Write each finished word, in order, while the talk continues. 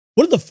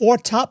What are the 4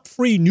 top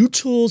free new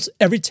tools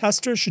every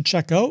tester should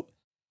check out?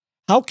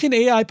 How can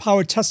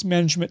AI-powered test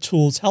management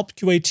tools help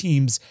QA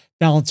teams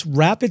balance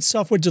rapid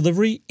software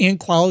delivery and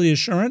quality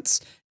assurance?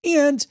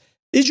 And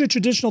is your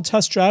traditional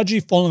test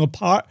strategy falling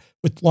apart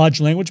with large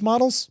language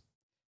models?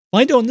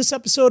 Find out in this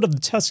episode of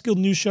the Test Guild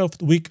News Show for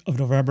the week of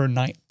November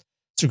 9th.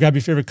 So grab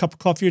your favorite cup of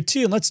coffee or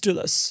tea and let's do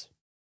this.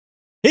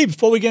 Hey,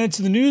 before we get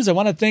into the news, I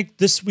want to thank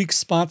this week's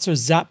sponsor,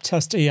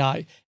 ZAPTEST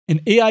AI,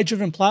 an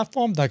AI-driven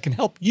platform that can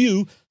help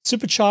you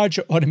supercharge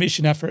your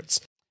automation efforts.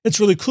 It's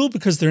really cool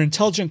because their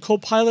intelligent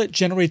copilot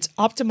generates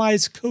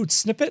optimized code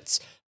snippets,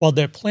 while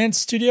their Plan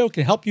Studio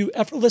can help you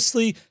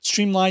effortlessly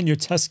streamline your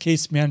test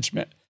case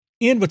management.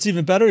 And what's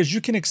even better is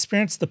you can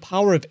experience the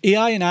power of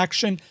AI in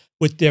action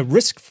with their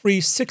risk-free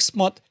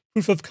 6-month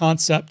proof of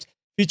concept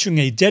featuring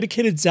a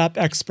dedicated ZAP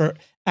expert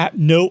at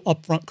no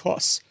upfront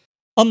costs.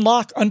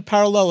 Unlock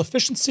unparalleled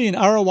efficiency and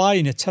ROI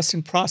in your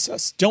testing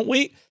process. Don't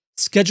wait.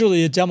 Schedule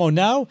a demo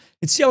now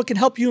and see how it can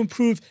help you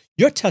improve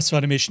your test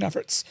automation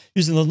efforts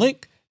using the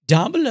link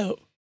down below.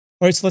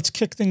 All right, so let's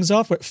kick things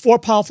off with 4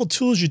 powerful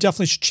tools you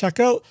definitely should check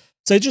out.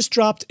 So I just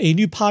dropped a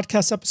new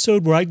podcast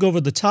episode where I go over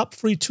the top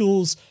free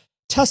tools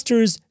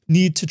testers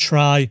need to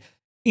try,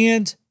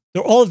 and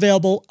they're all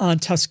available on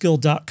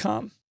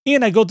testguild.com.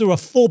 And I go through a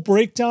full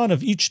breakdown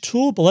of each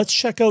tool, but let's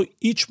check out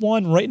each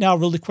one right now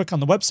really quick on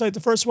the website. The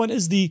first one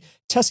is the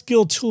Test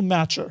Guild Tool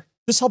Matcher.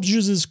 This helps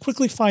users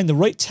quickly find the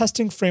right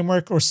testing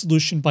framework or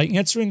solution by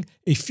answering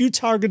a few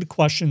targeted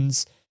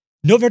questions,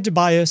 no vendor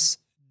bias,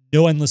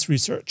 no endless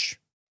research.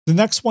 The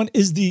next one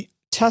is the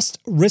Test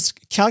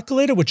Risk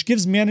Calculator, which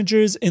gives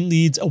managers and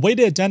leads a way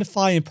to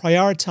identify and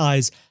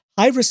prioritize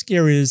high-risk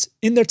areas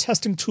in their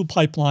testing tool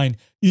pipeline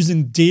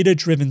using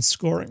data-driven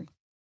scoring.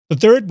 The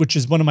third, which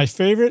is one of my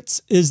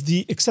favorites, is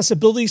the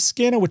Accessibility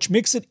Scanner, which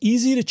makes it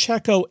easy to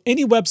check out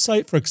any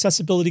website for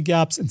accessibility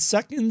gaps in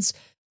seconds,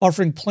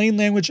 offering plain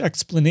language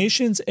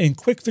explanations and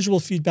quick visual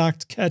feedback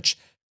to catch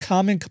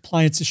common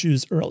compliance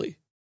issues early.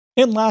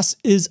 And last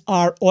is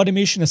our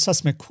Automation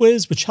Assessment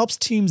Quiz, which helps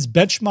teams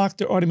benchmark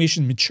their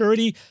automation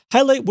maturity,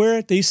 highlight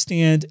where they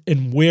stand,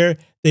 and where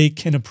they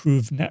can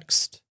improve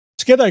next.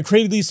 Together, I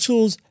created these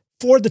tools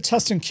for the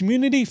testing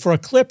community for a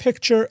clear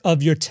picture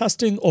of your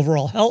testing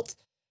overall health,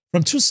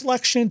 from tool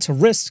selection to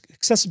risk,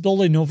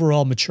 accessibility, and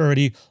overall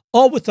maturity,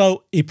 all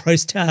without a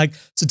price tag.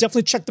 So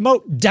definitely check them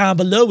out down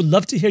below. Would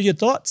love to hear your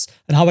thoughts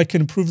and how I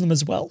can improve them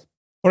as well.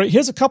 All right,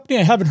 here's a company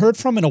I haven't heard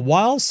from in a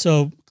while,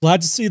 so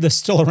glad to see they're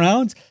still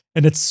around.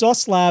 And it's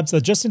Sauce Labs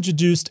that just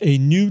introduced a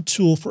new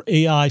tool for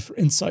AI for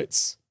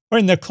insights. All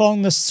right, and they're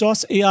calling this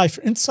Sauce AI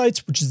for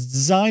Insights, which is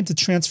designed to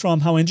transform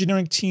how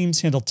engineering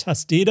teams handle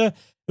test data.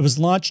 It was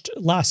launched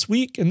last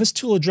week, and this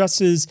tool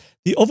addresses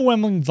the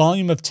overwhelming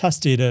volume of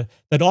test data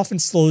that often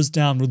slows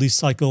down release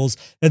cycles.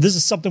 And this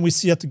is something we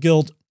see at the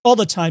Guild all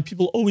the time.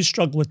 People always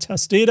struggle with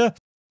test data.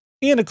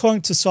 And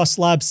according to Sauce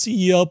Labs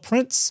CEO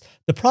Prince,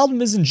 the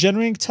problem isn't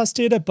generating test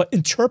data, but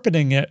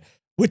interpreting it,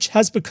 which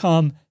has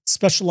become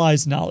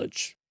specialized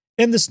knowledge.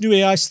 And this new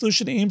AI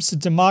solution aims to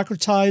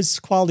democratize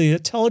quality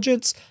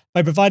intelligence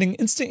by providing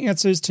instant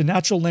answers to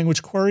natural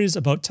language queries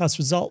about test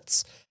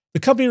results. The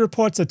company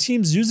reports that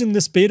teams using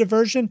this beta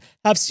version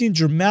have seen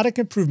dramatic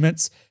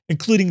improvements,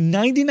 including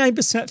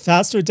 99%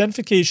 faster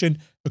identification,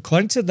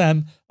 according to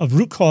them, of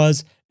root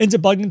cause and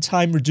debugging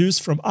time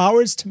reduced from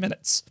hours to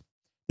minutes.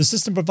 The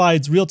system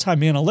provides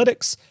real-time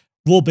analytics,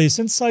 rule-based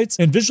insights,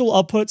 and visual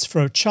outputs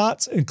for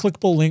charts and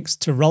clickable links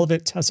to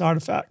relevant test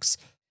artifacts.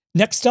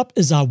 Next up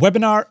is our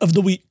webinar of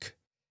the week.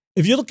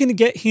 If you're looking to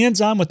get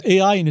hands-on with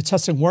AI in your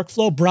testing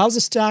workflow,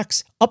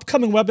 BrowserStack's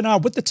upcoming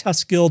webinar with the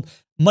Test Guild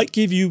might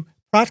give you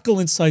practical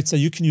insights that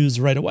you can use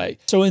right away.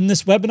 So in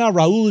this webinar,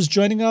 Raul is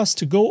joining us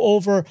to go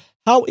over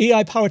how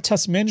AI-powered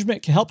test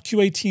management can help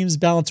QA teams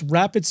balance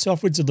rapid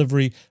software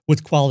delivery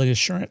with quality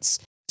assurance.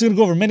 He's going to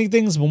go over many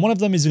things, but one of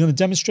them is going to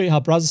demonstrate how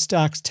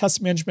BrowserStack's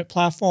test management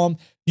platform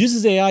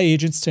uses AI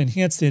agents to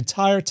enhance the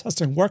entire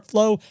testing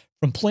workflow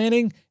from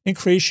planning and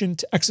creation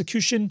to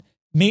execution,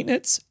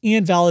 maintenance,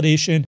 and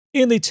validation.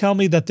 And they tell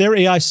me that their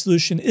AI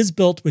solution is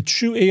built with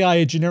true AI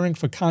engineering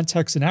for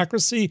context and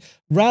accuracy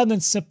rather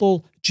than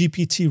simple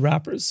GPT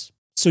wrappers.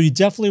 So you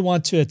definitely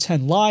want to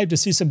attend live to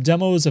see some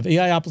demos of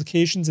AI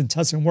applications and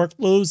testing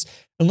workflows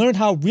and learn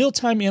how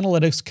real-time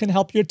analytics can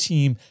help your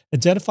team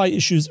identify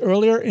issues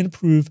earlier and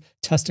improve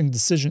testing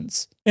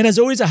decisions. And as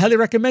always, I highly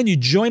recommend you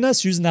join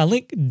us using that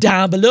link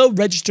down below.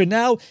 Register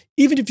now.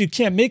 Even if you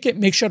can't make it,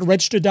 make sure to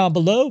register down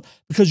below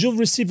because you'll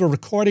receive a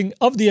recording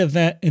of the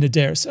event in a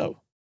day or so.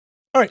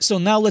 All right, so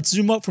now let's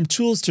zoom out from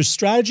tools to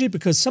strategy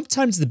because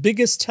sometimes the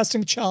biggest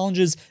testing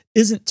challenges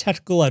isn't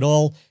technical at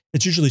all.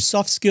 It's usually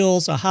soft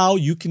skills or how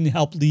you can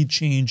help lead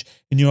change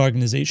in your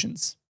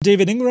organizations.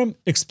 David Ingram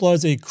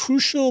explores a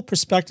crucial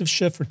perspective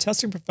shift for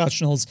testing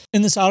professionals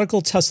in this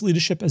article, Test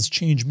Leadership as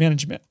Change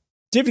Management.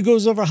 David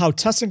goes over how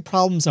testing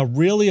problems are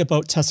rarely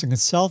about testing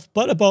itself,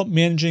 but about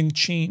managing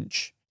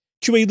change.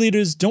 QA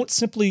leaders don't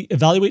simply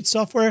evaluate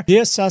software, they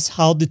assess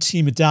how the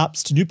team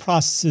adapts to new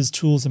processes,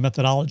 tools, and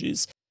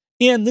methodologies.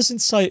 And this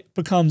insight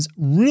becomes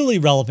really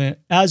relevant,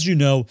 as you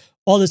know,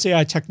 all this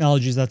AI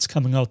technology that's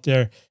coming out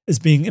there is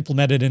being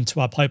implemented into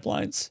our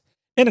pipelines.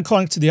 And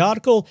according to the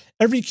article,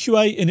 every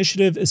QA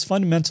initiative is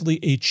fundamentally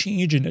a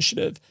change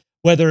initiative,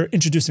 whether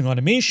introducing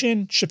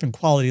automation, shifting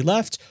quality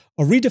left,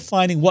 or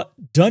redefining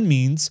what done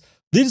means.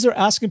 Leaders are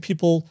asking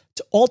people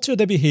to alter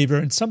their behavior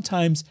and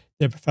sometimes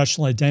their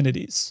professional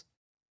identities.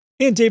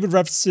 And David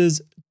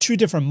references two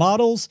different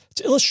models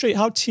to illustrate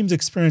how teams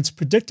experience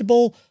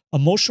predictable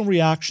emotional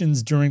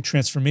reactions during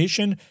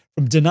transformation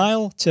from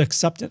denial to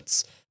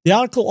acceptance. The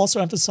article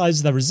also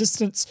emphasizes that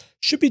resistance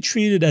should be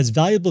treated as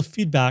valuable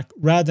feedback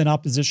rather than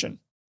opposition.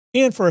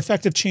 And for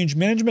effective change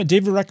management,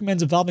 David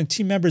recommends involving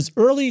team members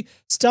early,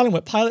 starting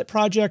with pilot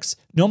projects,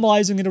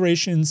 normalizing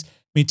iterations,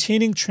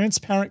 maintaining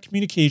transparent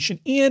communication,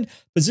 and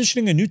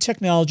positioning a new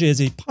technology as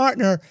a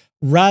partner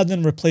rather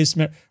than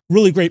replacement.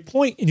 Really great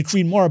point, and you can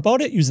read more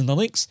about it using the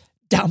links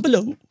down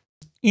below.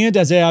 And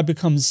as AI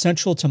becomes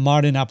central to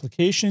modern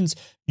applications,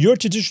 your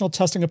traditional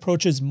testing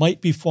approaches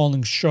might be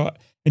falling short.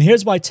 And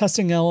here's why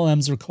testing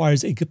LLMs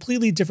requires a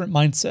completely different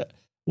mindset.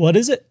 What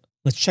is it?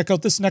 Let's check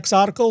out this next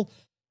article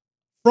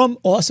from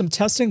Awesome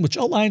Testing, which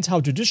outlines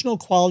how traditional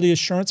quality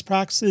assurance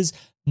practices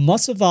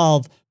must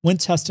evolve when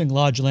testing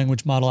large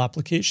language model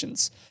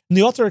applications. And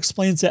the author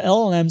explains that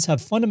LLMs have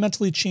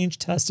fundamentally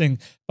changed testing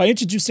by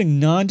introducing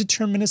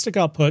non-deterministic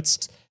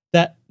outputs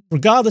that,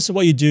 regardless of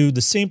what you do, the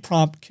same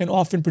prompt can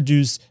often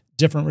produce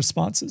different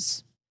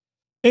responses.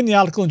 And the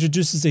article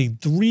introduces a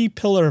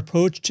three-pillar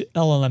approach to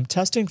LLM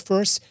testing.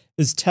 First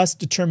is test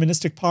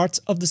deterministic parts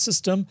of the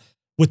system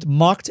with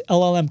mocked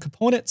LLM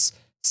components.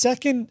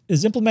 Second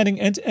is implementing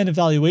end-to-end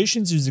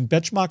evaluations using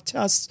benchmark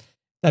tests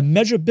that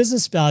measure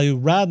business value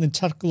rather than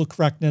technical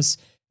correctness.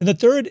 And the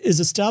third is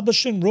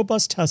establishing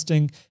robust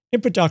testing in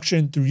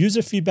production through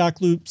user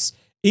feedback loops,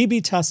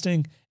 A/B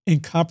testing,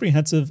 and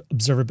comprehensive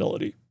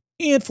observability.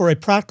 And for a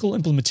practical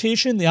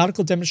implementation, the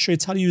article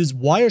demonstrates how to use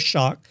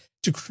Wireshark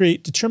to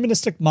create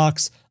deterministic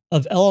mocks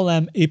of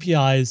LLM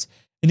APIs,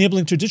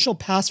 enabling traditional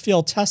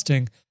pass-fail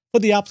testing for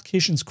the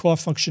application's core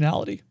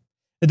functionality.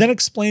 It then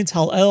explains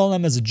how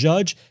LLM as a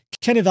judge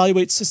can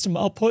evaluate system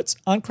outputs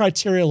on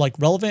criteria like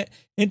relevant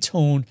and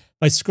tone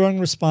by scoring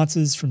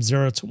responses from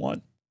 0 to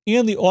 1.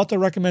 And the author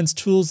recommends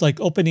tools like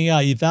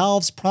OpenAI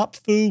Evalves,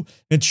 PromptFoo,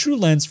 and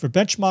TrueLens for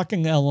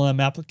benchmarking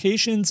LLM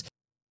applications,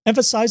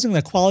 emphasizing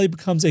that quality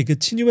becomes a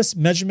continuous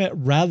measurement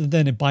rather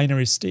than a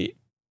binary state.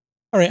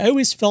 All right, I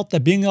always felt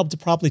that being able to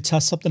properly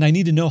test something, I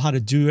need to know how to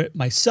do it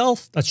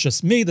myself. That's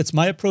just me. That's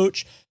my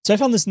approach. So I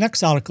found this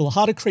next article,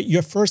 How to Create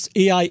Your First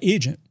AI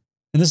Agent.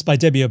 And this is by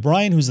Debbie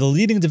O'Brien, who's the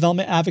leading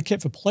development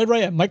advocate for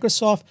Playwright at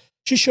Microsoft.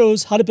 She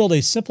shows how to build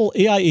a simple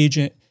AI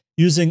agent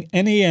using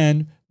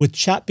NAN with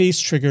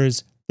chat-based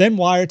triggers, then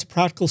wire to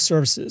practical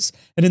services.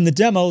 And in the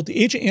demo,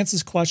 the agent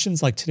answers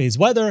questions like today's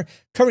weather,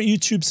 current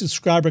YouTube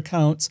subscriber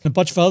counts, and a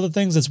bunch of other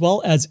things, as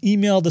well as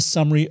email the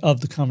summary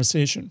of the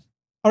conversation.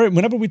 All right,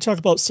 whenever we talk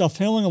about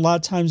self-healing, a lot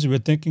of times we were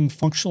thinking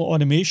functional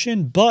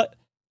automation, but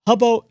how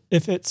about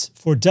if it's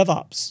for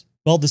DevOps?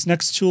 Well, this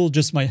next tool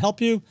just might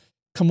help you.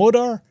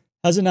 Commodore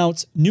has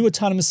announced new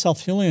autonomous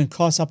self-healing and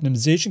cost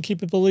optimization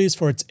capabilities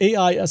for its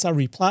AI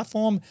SRE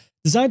platform,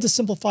 designed to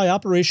simplify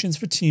operations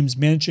for teams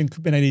managing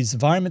Kubernetes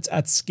environments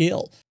at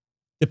scale.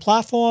 The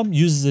platform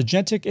uses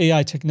agentic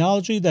AI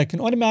technology that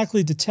can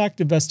automatically detect,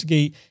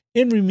 investigate,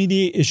 and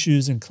remediate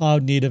issues in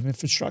cloud-native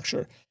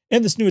infrastructure.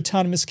 And this new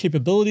autonomous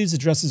capabilities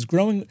addresses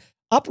growing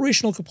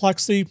operational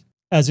complexity,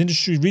 as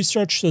industry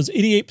research shows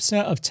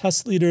 88% of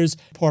test leaders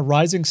report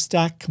rising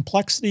stack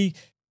complexity.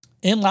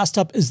 And last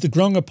up is the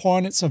growing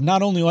importance of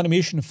not only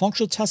automation and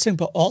functional testing,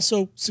 but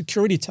also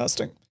security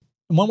testing.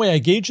 And one way I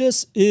gauge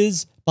this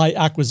is by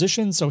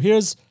acquisition. So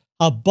here's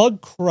how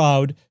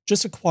Bugcrowd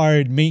just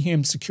acquired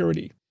Mayhem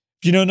Security.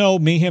 If you don't know,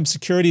 Mayhem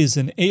Security is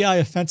an AI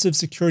offensive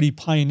security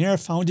pioneer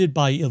founded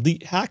by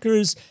elite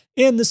hackers.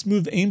 And this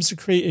move aims to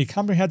create a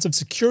comprehensive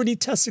security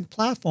testing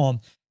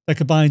platform that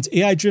combines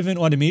AI-driven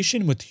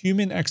automation with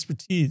human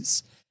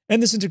expertise.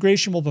 And this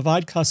integration will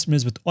provide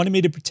customers with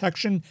automated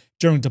protection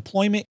during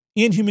deployment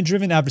and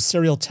human-driven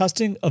adversarial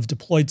testing of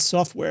deployed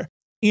software.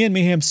 And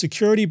Mayhem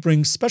Security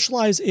brings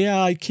specialized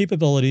AI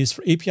capabilities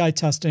for API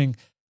testing,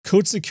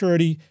 code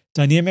security,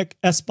 dynamic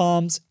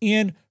SBOMs,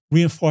 and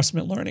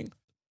reinforcement learning.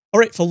 All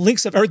right, for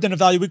links of everything of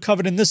value we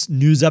covered in this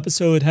news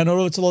episode, head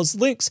over to those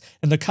links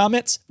in the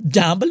comments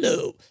down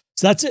below.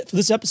 So that's it for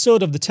this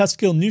episode of the Test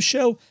Skill News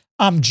Show.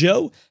 I'm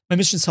Joe. My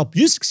mission is to help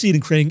you succeed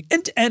in creating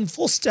end-to-end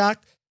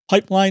full-stack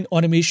pipeline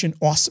automation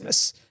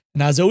awesomeness.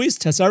 And as always,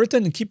 test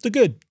everything and keep the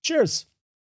good. Cheers.